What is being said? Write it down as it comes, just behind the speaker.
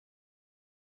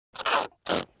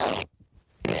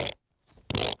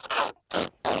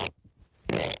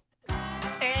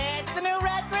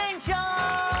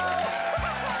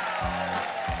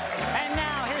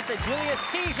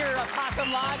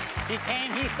He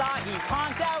came, he saw, he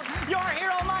conked out. Your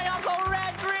hero, my Uncle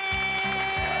Red Green!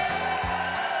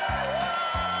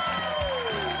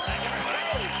 Thank you,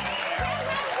 everybody.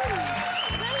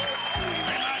 Thank you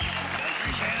very much.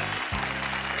 Appreciate it.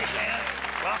 Appreciate it.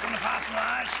 Welcome to Possum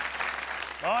Lodge.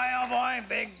 Boy, oh boy,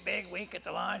 big week at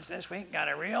the lodge this week. Got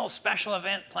a real special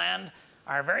event planned.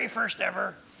 Our very first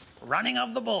ever running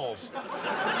of the bulls.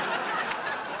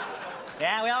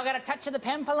 Yeah, we all got a touch of the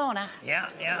Pampelona. Yeah.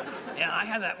 I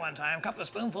had that one time. A couple of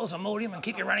spoonfuls of Imodium and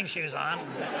keep your running shoes on.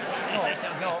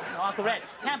 No, Uncle Red.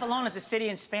 Pampelona's a city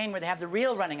in Spain where they have the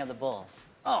real running of the bulls.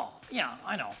 Oh, yeah,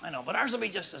 I know. But ours will be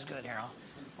just as good, Harold.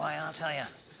 Why, I'll tell you,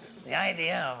 the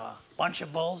idea of a bunch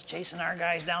of bulls chasing our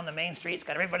guys down the main street's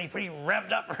got everybody pretty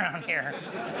revved up around here.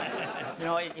 You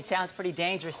know, it sounds pretty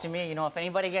dangerous to me. You know, if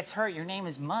anybody gets hurt, your name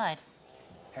is Mud.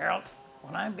 Harold,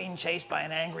 when I'm being chased by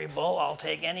an angry bull, I'll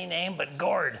take any name but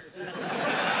Gord.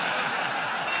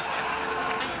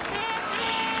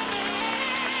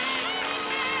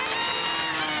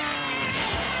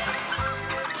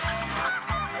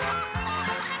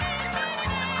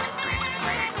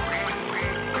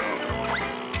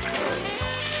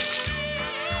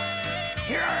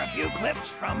 Here are a few clips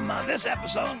from this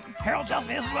episode. Harold tells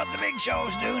me this is what the big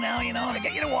shows do now, you know, to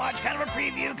get you to watch, kind of a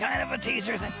preview, kind of a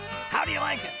teaser thing. How do you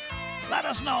like it? Let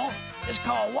us know. Just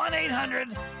call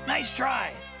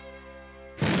 1-800-NICE-TRY.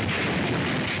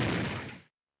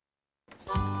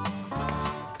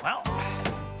 Well,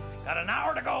 got an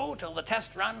hour to go till the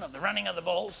test run of the running of the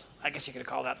bulls. I guess you could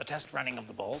call that the test running of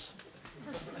the bulls.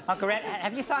 Uncle Red,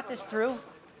 have you thought this through?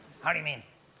 How do you mean?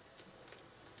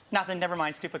 Nothing, never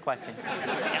mind, stupid question.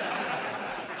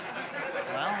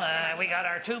 Well, we got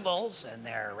our two bulls, and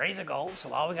they're ready to go,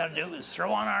 so all we got to do is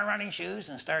throw on our running shoes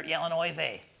and start yelling oy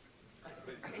vey.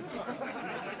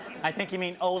 I think you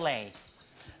mean Olay.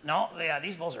 No,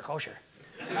 these bulls are kosher.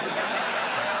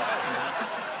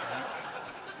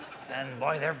 And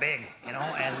boy, they're big, you know,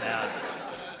 and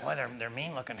boy, they're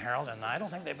mean-looking, Harold, and I don't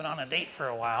think they've been on a date for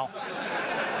a while,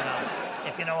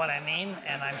 if you know what I mean,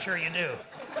 and I'm sure you do.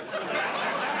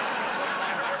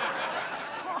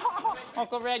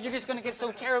 Uncle Red, you're just going to get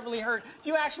so terribly hurt. Do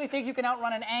you actually think you can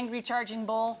outrun an angry charging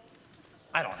bull?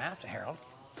 I don't have to, Harold.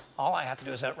 All I have to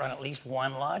do is outrun at least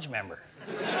one lodge member.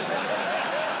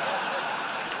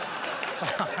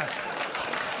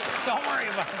 Don't worry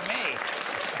about me.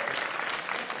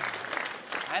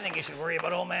 I think you should worry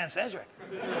about old man Cedric.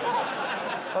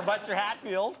 Or Buster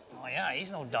Hatfield. Oh, yeah,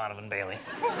 he's no Donovan Bailey.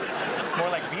 More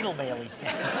like Beetle Bailey.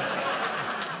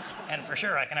 And for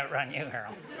sure, I can outrun you,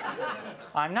 Harold.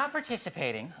 I'm not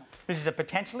participating. This is a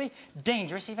potentially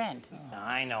dangerous event.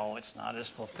 I know it's not as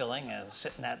fulfilling as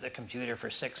sitting at the computer for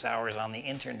 6 hours on the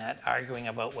internet arguing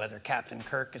about whether Captain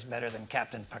Kirk is better than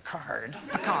Captain Picard.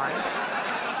 Picard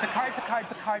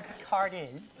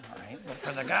is. All right, but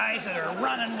for the guys that are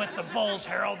running with the bulls,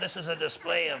 Harold, this is a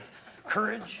display of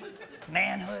courage,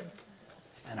 manhood,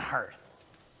 and heart.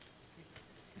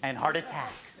 And heart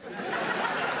attacks.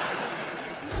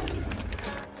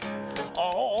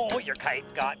 Oh, your kite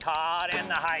got caught in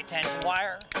the high-tension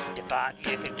wire. You thought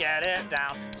you could get it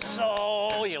down,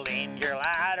 so you leaned your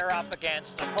ladder up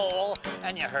against the pole,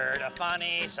 and you heard a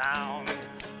funny sound.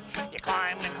 You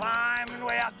climbed and climbed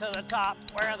way up to the top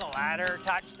where the ladder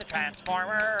touched the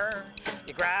transformer.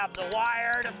 You grabbed the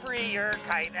wire to free your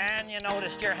kite, and you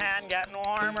noticed your hand getting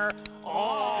warmer.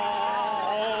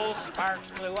 Oh, sparks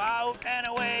flew out, and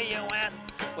away you went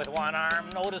with one arm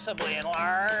noticeably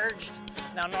enlarged.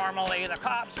 Now, normally the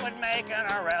cops would make an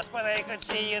arrest, but they could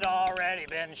see you'd already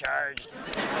been charged.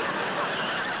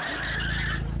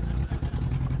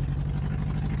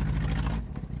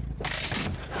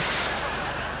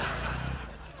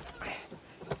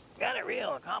 Got a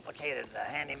real complicated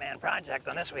handyman project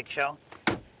on this week's show.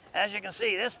 As you can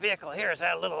see, this vehicle here has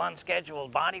had a little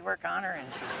unscheduled body work on her,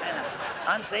 and she's kind of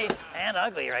unsafe and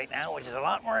ugly right now, which is a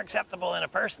lot more acceptable in a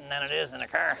person than it is in a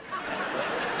car.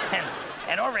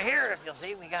 And over here, if you'll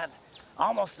see, we got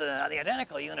almost the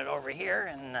identical unit over here,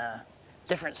 and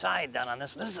different side done on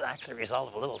this one. This is actually a result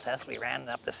of a little test we ran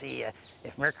up to see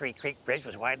if Mercury Creek Bridge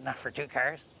was wide enough for two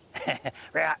cars. Can't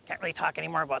really talk any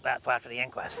more about that till after the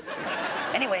inquest.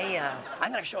 Anyway,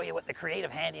 I'm going to show you what the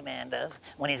creative handyman does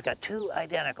when he's got two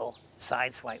identical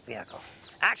side-swipe vehicles.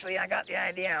 Actually, I got the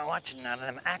idea of watching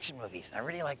them action movies. I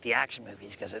really like the action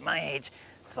movies because at my age,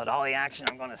 that's about all the action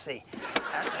I'm going to see.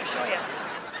 I'm going to show you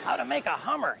how to make a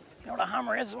Hummer. You know what a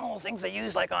Hummer is? It's one of those things they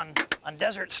use like on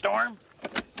Desert Storm.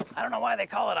 I don't know why they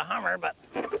call it a Hummer, but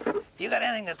if you got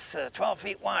anything that's 12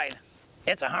 feet wide,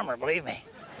 it's a Hummer, believe me.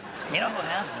 You know who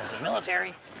has them is the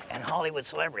military and Hollywood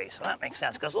celebrities. So that makes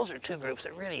sense, because those are two groups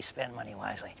that really spend money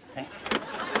wisely. Okay?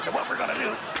 So what we're going to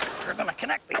do, we're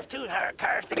connect these two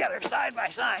cars together side by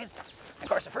side. Of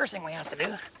course, the first thing we have to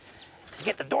do is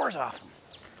get the doors off them.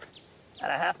 At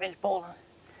a 1/2-inch bolt?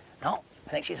 No, I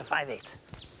think she's a 5/8.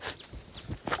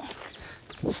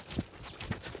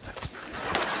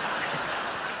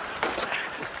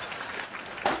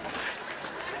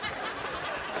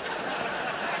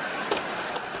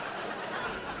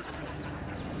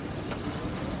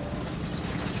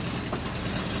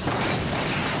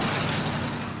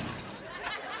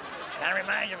 Kind of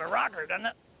reminds you of a rocker, doesn't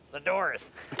it? The doors.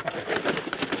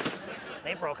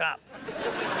 They broke up.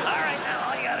 All right, now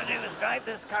all you gotta do is drive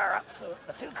this car up so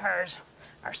the two cars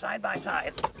are side by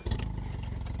side.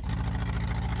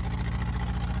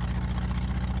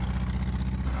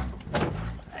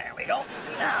 There we go.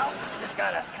 Now, just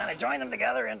gotta kind of join them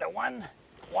together into one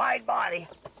wide body.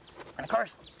 And of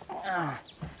course,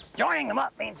 joining them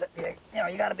up means that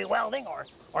you gotta be welding, or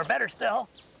better still,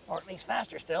 or at least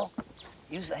faster still,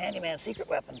 use the handyman's secret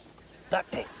weapon,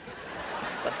 duct tape.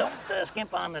 But don't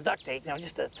skimp on the duct tape,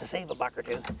 just to save a buck or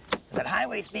two. Because at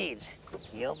highway speeds,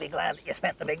 you'll be glad that you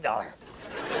spent the big dollar.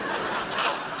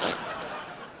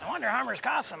 I wonder Hummers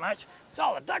cost so much. It's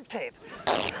all the duct tape.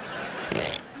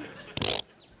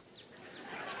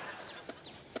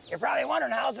 You're probably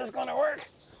wondering, how's this going to work?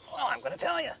 Well, I'm going to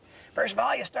tell you. First of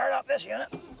all, you start up this unit.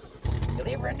 You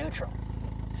leave her in neutral.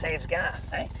 Saves gas,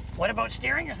 eh? What about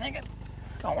steering, you're thinking?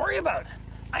 Don't worry about it.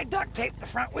 I duct taped the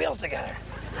front wheels together.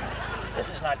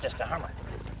 This is not just a Hummer.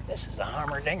 This is a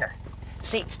Hummer-dinger.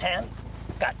 Seats 10,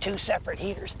 got 2 separate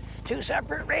heaters, 2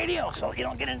 separate radios, so you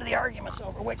don't get into the arguments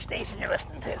over which station you're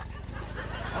listening to.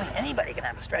 I mean, anybody can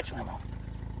have a stretch limo.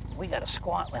 We got a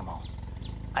squat limo.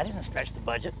 I didn't stretch the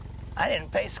budget. I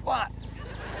didn't pay squat.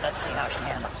 Let's see how she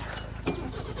handles.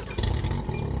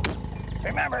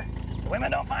 Remember, if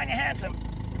women don't find you handsome,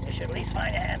 they should at least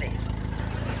find you handy.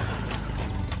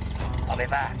 I'll be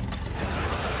back.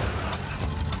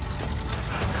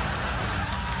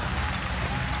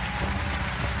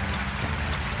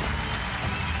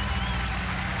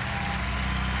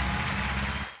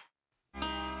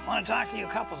 I want to talk to you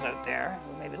couples out there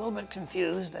who may be a little bit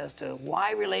confused as to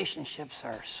why relationships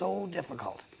are so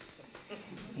difficult.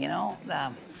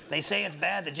 They say it's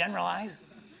bad to generalize,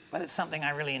 but it's something I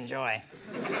really enjoy.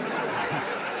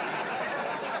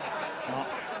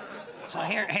 So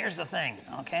here's the thing,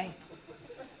 okay?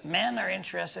 Men are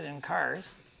interested in cars,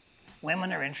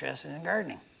 women are interested in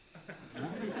gardening.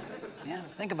 Yeah,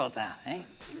 think about that, eh?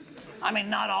 I mean,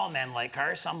 not all men like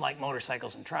cars, some like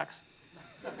motorcycles and trucks.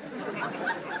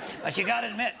 But you gotta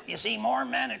admit, you see more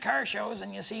men at car shows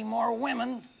than you see more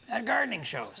women at gardening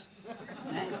shows.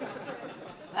 Eh?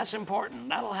 That's important.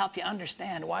 That'll help you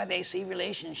understand why they see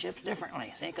relationships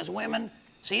differently, see? Because women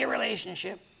see a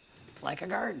relationship like a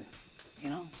garden,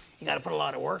 You gotta put a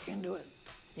lot of work into it.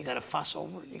 You gotta fuss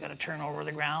over it. You gotta turn over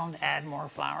the ground, add more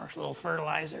flowers, a little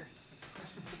fertilizer.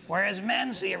 Whereas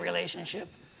men see a relationship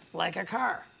like a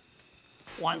car.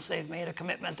 Once they've made a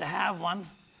commitment to have one,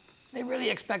 they really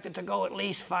expect it to go at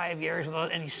least 5 years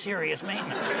without any serious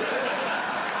maintenance.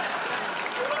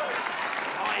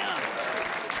 Oh,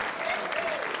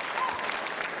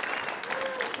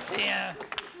 yeah. See,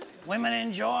 women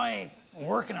enjoy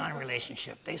working on a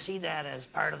relationship. They see that as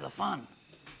part of the fun.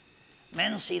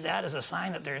 Men see that as a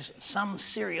sign that there's some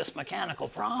serious mechanical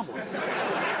problem.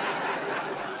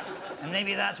 And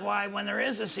maybe that's why when there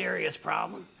is a serious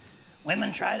problem,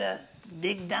 women try to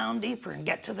dig down deeper and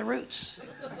get to the roots.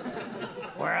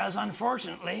 Whereas,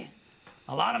 unfortunately,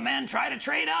 a lot of men try to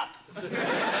trade up.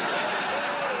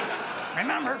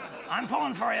 Remember, I'm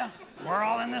pulling for you. We're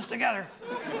all in this together.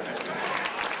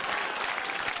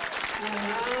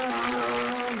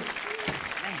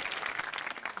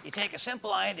 You take a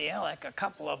simple idea like a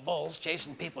couple of bulls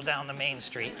chasing people down the main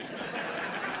street,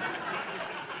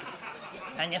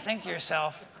 and you think to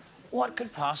yourself, what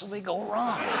could possibly go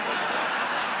wrong?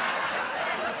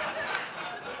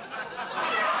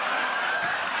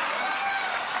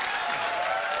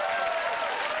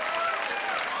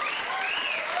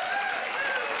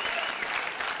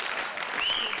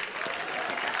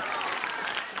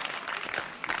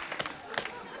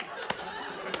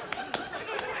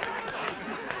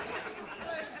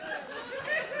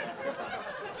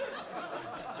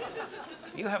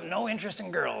 You have no interest in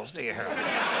girls, do you, Harold?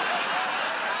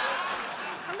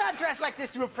 I'm not dressed like this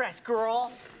to impress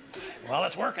girls. Well,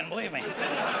 it's working, believe me.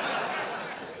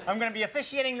 I'm going to be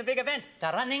officiating the big event,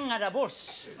 the running of the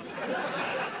bulls.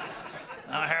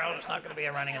 No, Harold, it's not going to be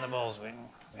a running of the bulls. We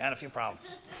had a few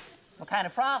problems. What kind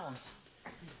of problems?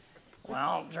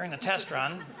 Well, during the test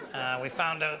run, we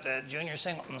found out that Junior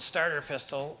Singleton's starter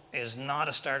pistol is not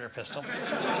a starter pistol.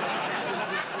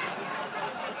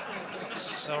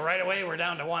 So right away, we're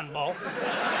down to one bull.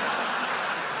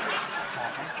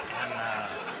 And,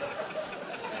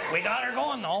 we got her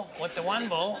going, though, with the one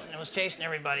bull, and it was chasing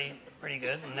everybody pretty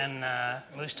good. And then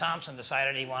Moose Thompson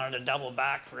decided he wanted to double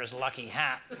back for his lucky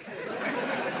hat.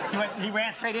 He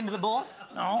ran straight into the bull?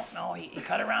 No, he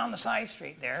cut around the side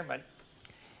street there, but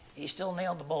he still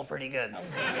nailed the bull pretty good. Oh,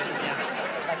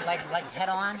 yeah. Like head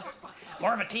on?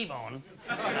 More of a T-bone.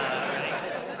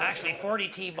 Actually, 40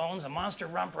 T-bones, a monster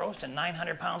rump roast, and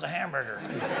 900 pounds of hamburger.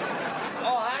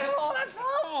 Oh, that's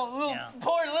awful.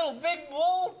 Poor little big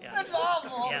bull. Yeah. That's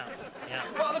awful. Yeah.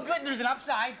 Well, good, there's an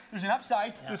upside. Yeah.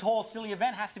 This whole silly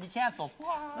event has to be canceled.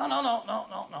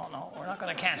 No. We're not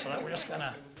going to cancel it. We're just going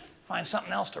to find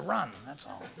something else to run, that's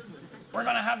all. We're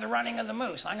going to have the running of the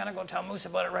moose. I'm going to go tell Moose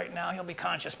about it right now. He'll be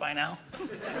conscious by now.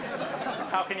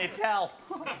 How can you tell?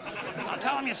 I'll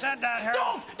tell him you said that,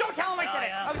 Harold. Don't tell him I said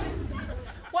it.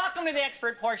 Welcome to the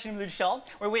expert portion of the show,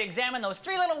 where we examine those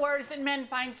three little words that men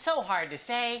find so hard to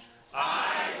say.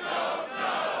 I don't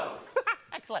know.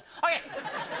 Excellent. Okay.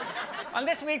 On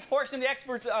this week's portion of the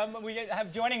experts, we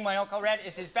have joining my Uncle Red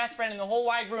is his best friend in the whole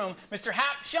wide room, Mr.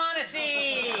 Hap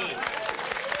Shaughnessy.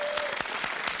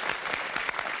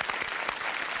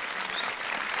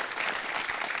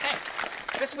 Hey,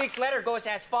 this week's letter goes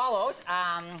as follows.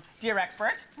 Dear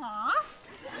expert.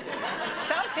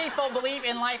 Some people believe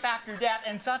in life after death,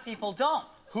 and some people don't.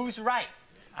 Who's right?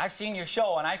 I've seen your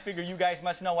show, and I figure you guys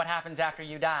must know what happens after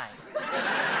you die.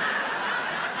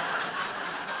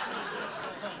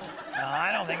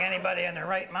 I don't think anybody in their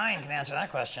right mind can answer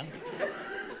that question.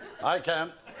 I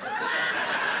can.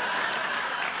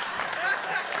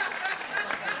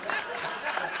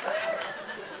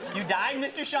 You died,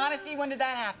 Mr. Shaughnessy? When did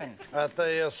that happen? At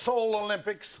the Seoul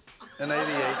Olympics in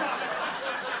 '88.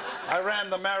 I ran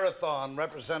the marathon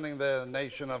representing the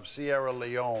nation of Sierra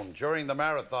Leone. During the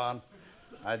marathon,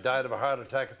 I died of a heart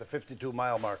attack at the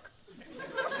 52-mile mark.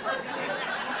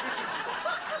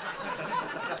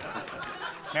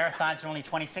 Marathons are only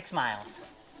 26 miles.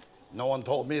 No one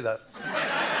told me that.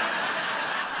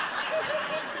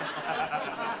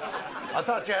 I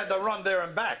thought you had to run there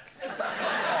and back.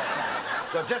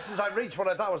 So just as I reached what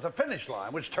I thought was the finish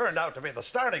line, which turned out to be the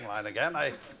starting line again,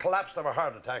 I collapsed of a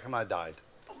heart attack and I died.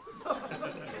 Well,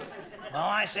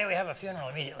 I say we have a funeral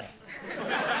immediately.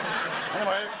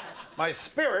 Anyway, my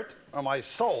spirit, or my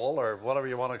soul, or whatever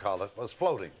you want to call it, was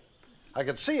floating. I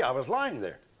could see I was lying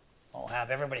there. Oh,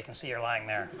 Hap, everybody can see you're lying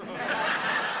there.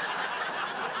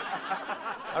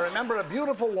 I remember a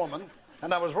beautiful woman,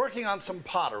 and I was working on some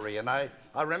pottery, and I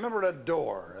remembered a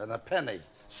door and a penny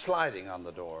sliding on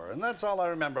the door, and that's all I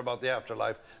remember about the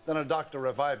afterlife. Then a doctor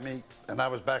revived me, and I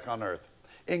was back on Earth,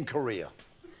 in Korea.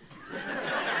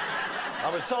 I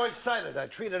was so excited, I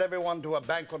treated everyone to a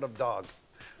banquet of dog.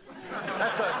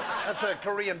 That's a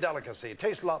Korean delicacy. It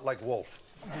tastes a lot like wolf.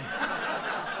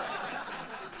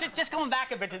 Just going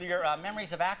back a bit to your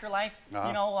memories of afterlife, Uh-huh.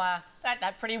 you know,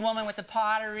 that pretty woman with the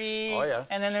pottery. Oh, yeah.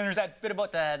 And then there's that bit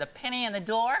about the penny and the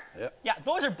door. Yeah. Yeah,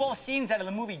 those are both scenes out of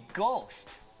the movie Ghost.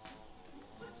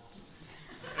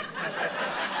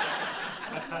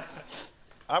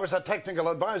 I was a technical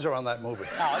advisor on that movie.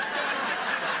 Oh.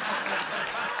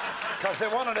 Because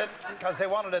they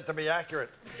wanted it to be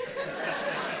accurate.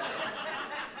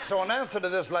 So in answer to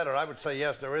this letter, I would say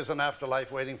yes, there is an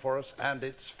afterlife waiting for us, and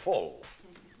it's full.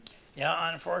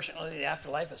 Yeah, unfortunately, the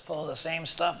afterlife is full of the same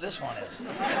stuff this one is.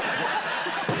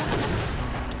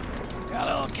 Got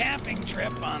a little camping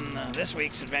trip on this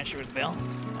week's adventure with Bill.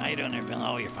 How you doing there, Bill?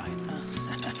 Oh, you're fine. Huh?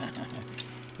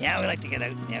 Yeah, we like to get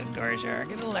out in the outdoors there,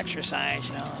 get a little exercise,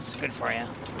 you know, it's good for you.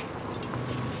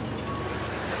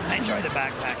 I enjoy the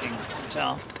backpacking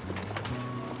myself.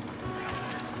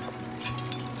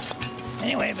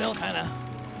 Anyway, Bill kind of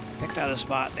picked out a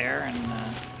spot there, and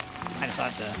I just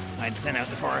thought I'd thin out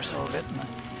the forest a little bit. And I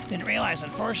didn't realize,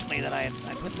 unfortunately, that I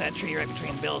put that tree right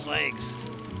between Bill's legs.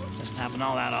 Just happened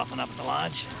all that often up at the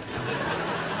lodge.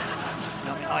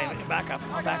 No, you back up.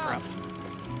 I'll back her up.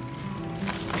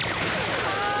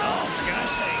 Oh, for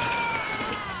goodness sakes.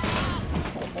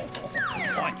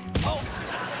 Boy.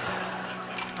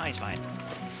 Oh, he's fine.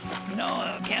 You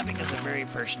know, camping is a very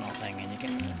personal thing, and you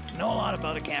can know a lot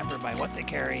about a camper by what they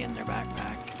carry in their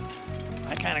backpack.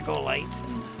 I kind of go light,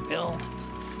 and Bill,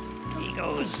 he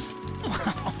goes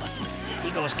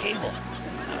cable.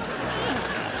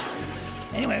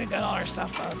 Anyway, we got all our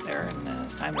stuff out there, and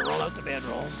it's time to roll out the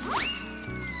bedrolls.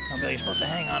 Oh, Bill, you're supposed to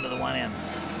hang on to the one end.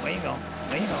 Where you go?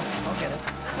 Where you go? Go get it.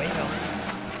 Where you go?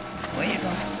 Where you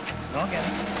go? Go get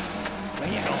it. Where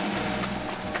you go?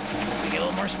 We get a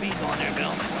little more speed going there, Bill.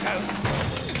 Look out.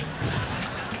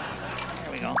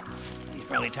 There we go. He's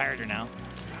probably tired now.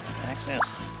 What the heck's this?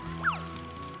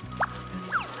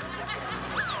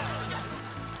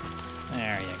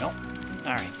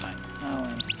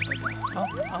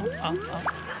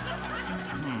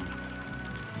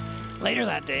 Later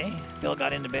that day, Bill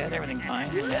got into bed, everything fine,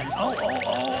 and then,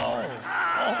 yeah.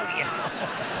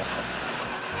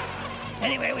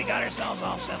 Anyway, we got ourselves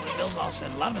all settled. Bill's all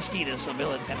settled. A lot of mosquitoes, so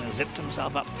Bill had kind of zipped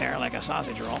himself up there like a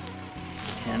sausage roll.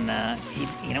 And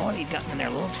you know what? He'd gotten in there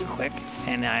a little too quick,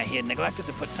 and he had neglected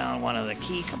to put down one of the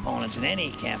key components in any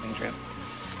camping trip,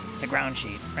 the ground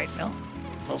sheet. Right, Bill?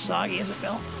 A little soggy, is it,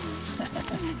 Bill?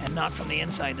 And not from the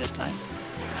inside this time.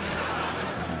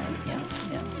 Yeah.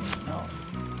 No.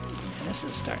 And this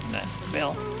is starting to...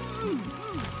 Bill,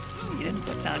 you didn't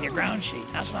put down your ground sheet.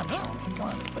 That's what I'm showing you. Come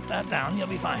on, put that down. You'll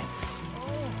be fine.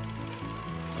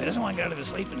 So he doesn't want to get out of his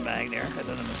sleeping bag there because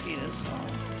of the mosquitoes. So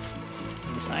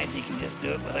he decides he can just do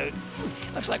it without...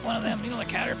 Looks like one of them, you know, the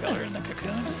caterpillar in the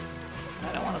cocoon.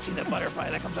 I don't want to see the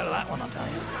butterfly that comes out of that one, I'll tell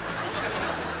you.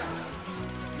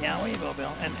 Yeah, where you go,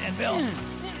 Bill? And Bill,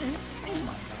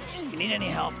 if you need any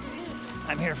help,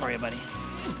 I'm here for you, buddy.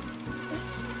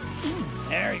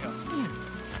 There you go.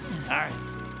 All right.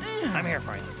 I'm here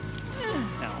for you.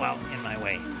 No, well, in my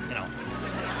way, you know.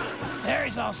 There,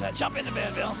 he's all set. Jump into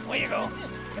bed, Bill. Where you go?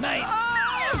 Good night.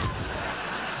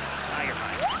 Now you're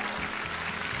fine.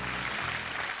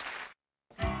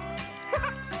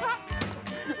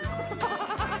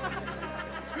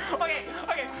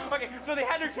 Okay. So they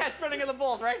had their test running of the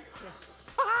bulls, right?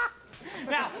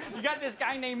 Now, you got this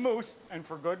guy named Moose, and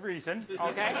for good reason,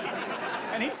 okay?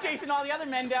 And he's chasing all the other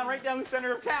men right down the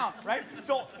center of town, right?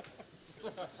 So,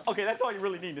 okay, that's all you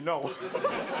really need to know.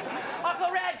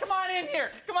 Uncle Red, come on in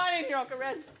here. Come on in here, Uncle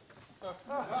Red.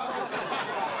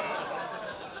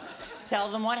 Tell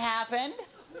them what happened.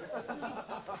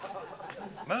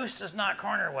 Moose does not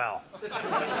corner well.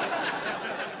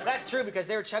 That's true, because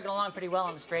they were chugging along pretty well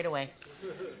on the straightaway.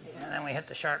 And then we hit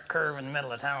the sharp curve in the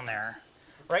middle of town there.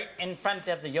 Right in front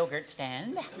of the yogurt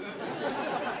stand.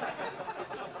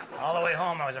 All the way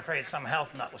home, I was afraid some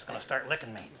health nut was going to start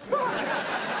licking me.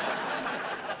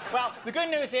 Well, the good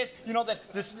news is, you know,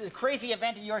 that this crazy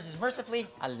event of yours is mercifully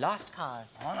a lost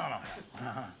cause. Oh, no.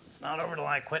 It's not over till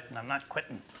I quit, and I'm not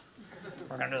quitting.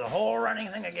 We're going to do the whole running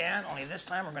thing again, only this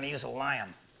time we're going to use a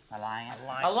lion. A lion? A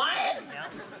lion. A lion? Yeah.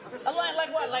 A lion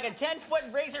like what? Like a 10-foot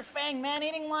razor-fang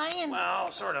man-eating lion?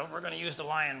 Well, sort of. We're going to use the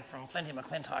lion from Flinty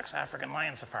McClintock's African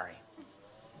Lion Safari.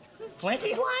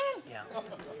 Flinty's lion? Yeah.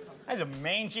 That's a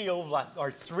mangy, old,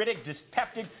 arthritic,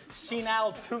 dyspeptic,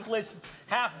 senile, toothless,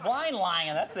 half-blind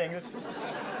lion. That thing is...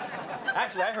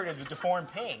 Actually, I heard it was a deformed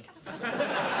pig.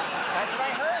 That's what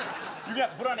I heard. You're gonna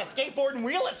have to put on a skateboard and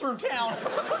wheel it through town.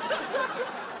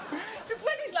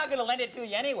 Flinty's not gonna lend it to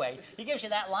you anyway. He gives you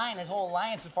that lion, his whole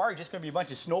lion safari, just gonna be a bunch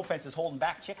of snow fences holding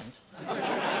back chickens.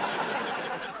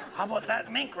 How about that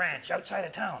mink ranch outside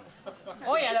of town?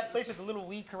 Oh, yeah, that place with the little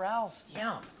wee corrals.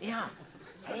 Yeah.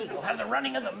 Hey, we'll have the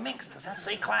running of the minks. Does that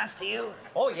say class to you?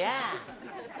 Oh, yeah.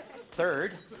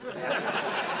 Third.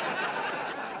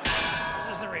 This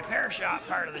is the repair shop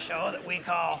part of the show that we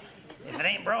call, if it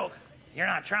ain't broke, you're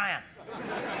not trying.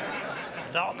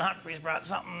 Dalton Humphreys brought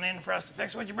something in for us to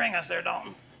fix. What'd you bring us there,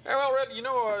 Dalton? Hey, well, Red, you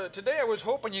know, today I was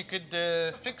hoping you could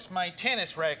fix my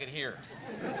tennis racket here.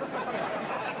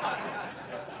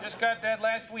 Just got that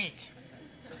last week.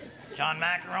 John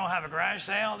McEnroe have a garage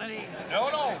sale, did he?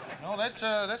 No,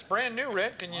 that's brand new,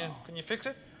 Red. Can you fix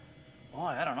it? Boy,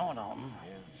 I don't know, Dalton.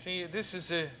 Yeah. See, this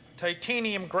is a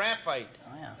titanium graphite.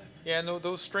 Oh, yeah. Yeah, and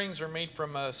those strings are made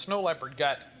from snow leopard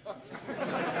gut.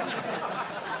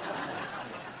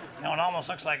 You know, it almost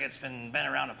looks like it's been bent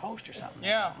around a post or something.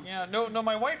 Yeah. No,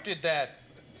 my wife did that.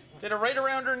 Did it right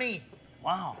around her knee.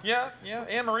 Wow. Yeah.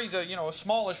 Anne Marie's a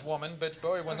smallish woman, but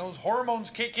boy, when those hormones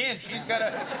kick in, she's got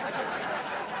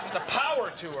just a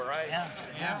power to her, right?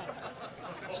 Yeah.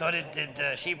 So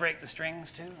did she break the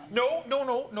strings too? No,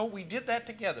 we did that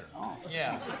together. Oh.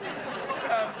 Yeah.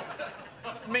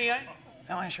 May I?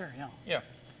 Oh, sure, yeah. Yeah.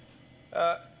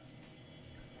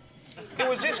 It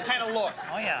was this kind of look.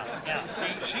 Oh, yeah. See,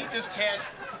 she just had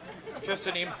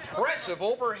an impressive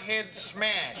overhead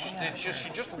smash. Yeah, She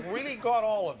just really got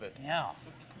all of it. Yeah.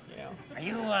 Are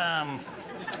you,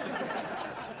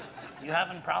 you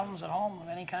having problems at home of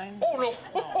any kind? Oh, no.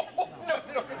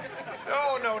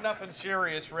 No, nothing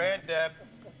serious, Red.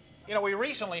 We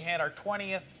recently had our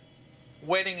 20th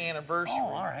wedding anniversary.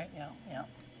 Oh, all right, yeah.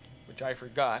 Which I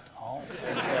forgot. Oh.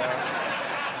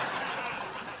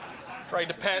 Tried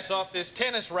to pass off this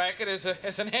tennis racket as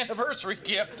an anniversary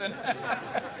gift, and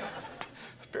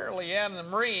apparently Anne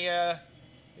Marie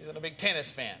isn't a big tennis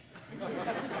fan. Well,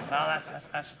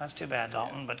 that's too bad,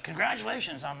 Dalton. But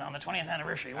congratulations on the 20th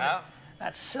anniversary.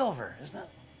 That's silver, isn't it?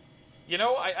 You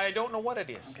know, I don't know what it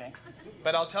is. Okay.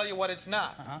 But I'll tell you what it's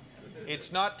not.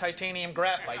 It's not titanium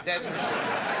graphite, that's for sure.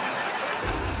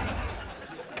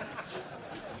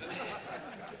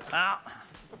 Well,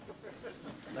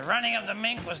 the running of the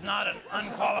mink was not an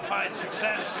unqualified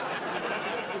success.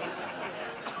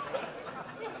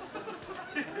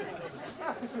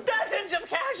 Dozens of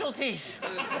casualties.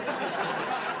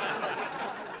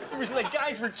 It was like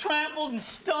guys were trampled and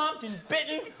stomped and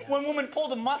bitten. One woman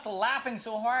pulled a muscle laughing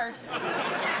so hard.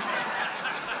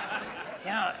 You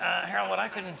know, Harold, what I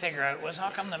couldn't figure out was how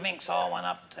come the minks all went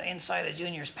up to inside of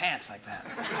Junior's pants like that?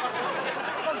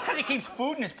 Well, it's because he keeps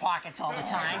food in his pockets all the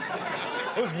time.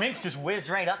 Those minks just whiz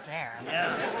right up there.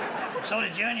 Yeah. So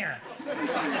did Junior.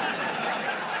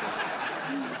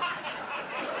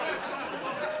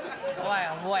 Boy,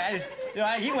 oh boy,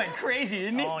 he went crazy,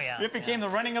 didn't he? Oh, yeah. It became the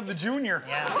running of the Junior.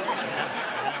 Yeah.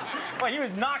 Boy, he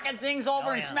was knocking things over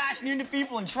and yeah. smashing into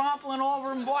people and trampling over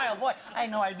them. Boy, oh boy, I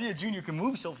had no idea Junior could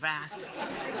move so fast.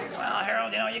 Well,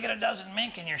 Harold, you know, you get a dozen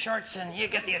mink in your shorts and you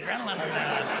get the adrenaline.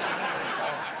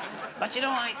 But you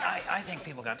know, I think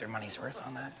people got their money's worth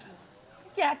on that.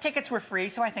 Yeah, tickets were free,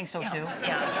 so I think so too.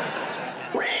 Yeah.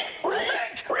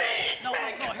 No,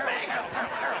 Harold.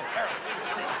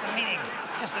 It's the meeting.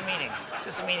 It's just a meeting. It's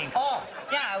just a meeting. Oh,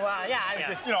 yeah, well, yeah, I was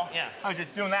just, you know, Yeah. I was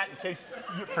just doing that in case,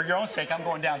 for your own sake, I'm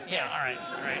going downstairs. Yeah, all right.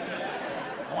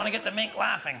 I want to get the mink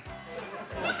laughing.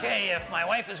 Okay, if my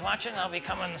wife is watching, I'll be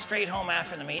coming straight home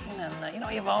after the meeting. And, you know,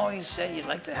 you've always said you'd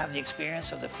like to have the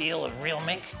experience of the feel of real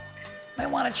mink. Might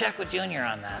want to check with Junior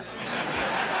on that.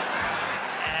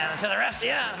 And to the rest of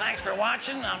you, thanks for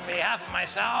watching. On behalf of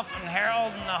myself and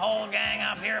Harold and the whole gang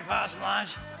up here at Possum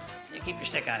Lodge, you keep your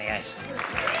stick on the ice.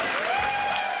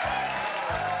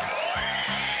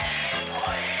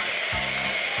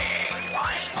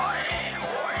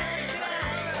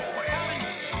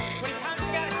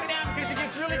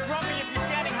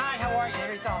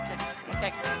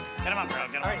 Okay. Get him up,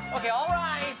 Harold. Get him All right. Okay, all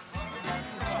rise.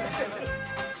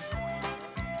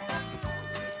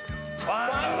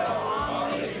 Quando,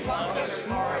 Omni, Flunkus,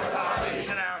 Moritati.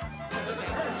 Sit down.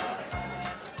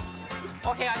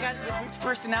 Okay, I got this week's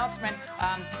first announcement.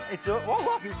 It's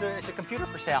a computer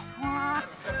for sale.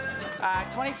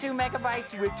 22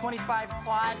 megabytes with 25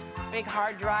 quad, big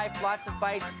hard drive, lots of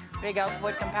bytes, big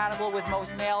output, compatible with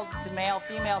most male to male,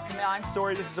 female to male. I'm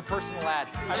sorry, this is a personal ad.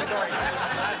 I'm sorry.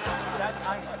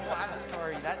 I'm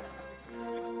sorry.